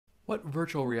What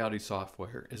virtual reality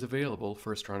software is available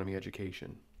for astronomy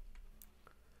education?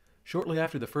 Shortly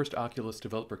after the first Oculus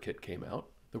developer kit came out,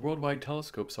 the Worldwide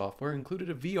Telescope software included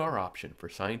a VR option for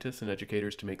scientists and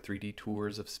educators to make 3D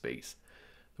tours of space.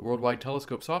 The Worldwide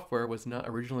Telescope software was not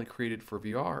originally created for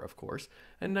VR, of course,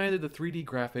 and neither the 3D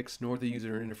graphics nor the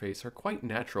user interface are quite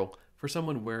natural for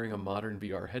someone wearing a modern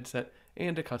VR headset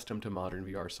and accustomed to modern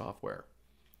VR software.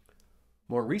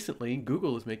 More recently,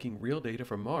 Google is making real data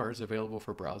from Mars available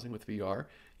for browsing with VR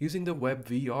using the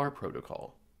WebVR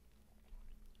protocol.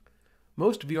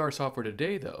 Most VR software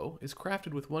today, though, is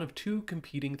crafted with one of two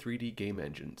competing 3D game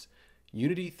engines,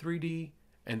 Unity 3D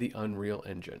and the Unreal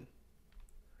Engine.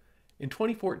 In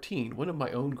 2014, one of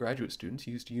my own graduate students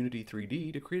used Unity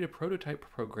 3D to create a prototype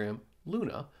program,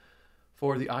 Luna,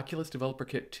 for the Oculus Developer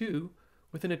Kit 2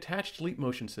 with an attached leap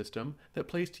motion system that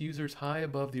placed users high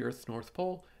above the Earth's North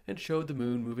Pole and showed the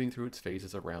moon moving through its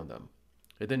phases around them.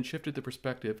 It then shifted the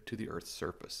perspective to the Earth's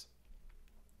surface.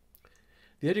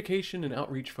 The education and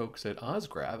outreach folks at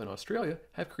Ozgrab in Australia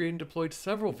have created and deployed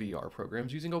several VR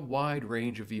programs using a wide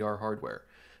range of VR hardware.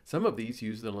 Some of these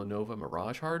use the Lenovo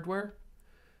Mirage hardware.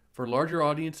 For larger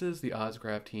audiences, the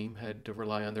Ozgrab team had to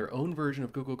rely on their own version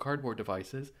of Google Cardboard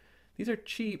devices. These are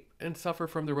cheap and suffer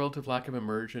from the relative lack of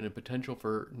immersion and potential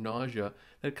for nausea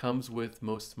that comes with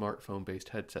most smartphone-based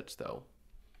headsets, though.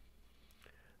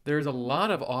 There's a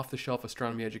lot of off-the-shelf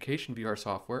astronomy education VR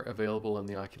software available in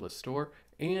the Oculus Store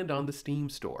and on the Steam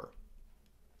Store.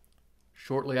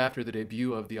 Shortly after the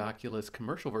debut of the Oculus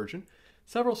commercial version,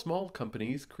 several small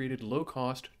companies created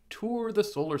low-cost Tour the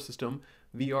Solar System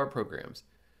VR programs.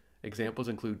 Examples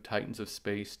include Titans of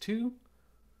Space 2,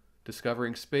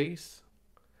 Discovering Space,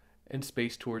 and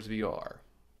Space Tours VR.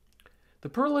 The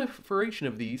proliferation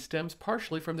of these stems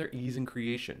partially from their ease in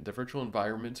creation. The virtual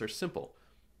environments are simple,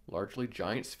 largely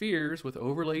giant spheres with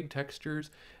overlaid textures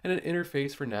and an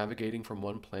interface for navigating from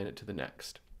one planet to the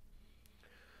next.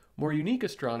 More unique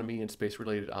astronomy and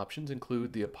space-related options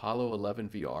include the Apollo 11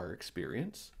 VR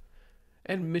experience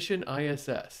and Mission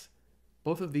ISS.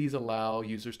 Both of these allow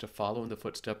users to follow in the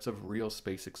footsteps of real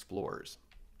space explorers.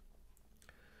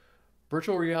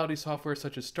 Virtual reality software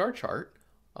such as Star Chart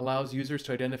allows users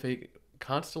to identify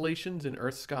constellations in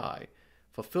Earth's sky,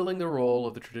 fulfilling the role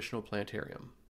of the traditional planetarium.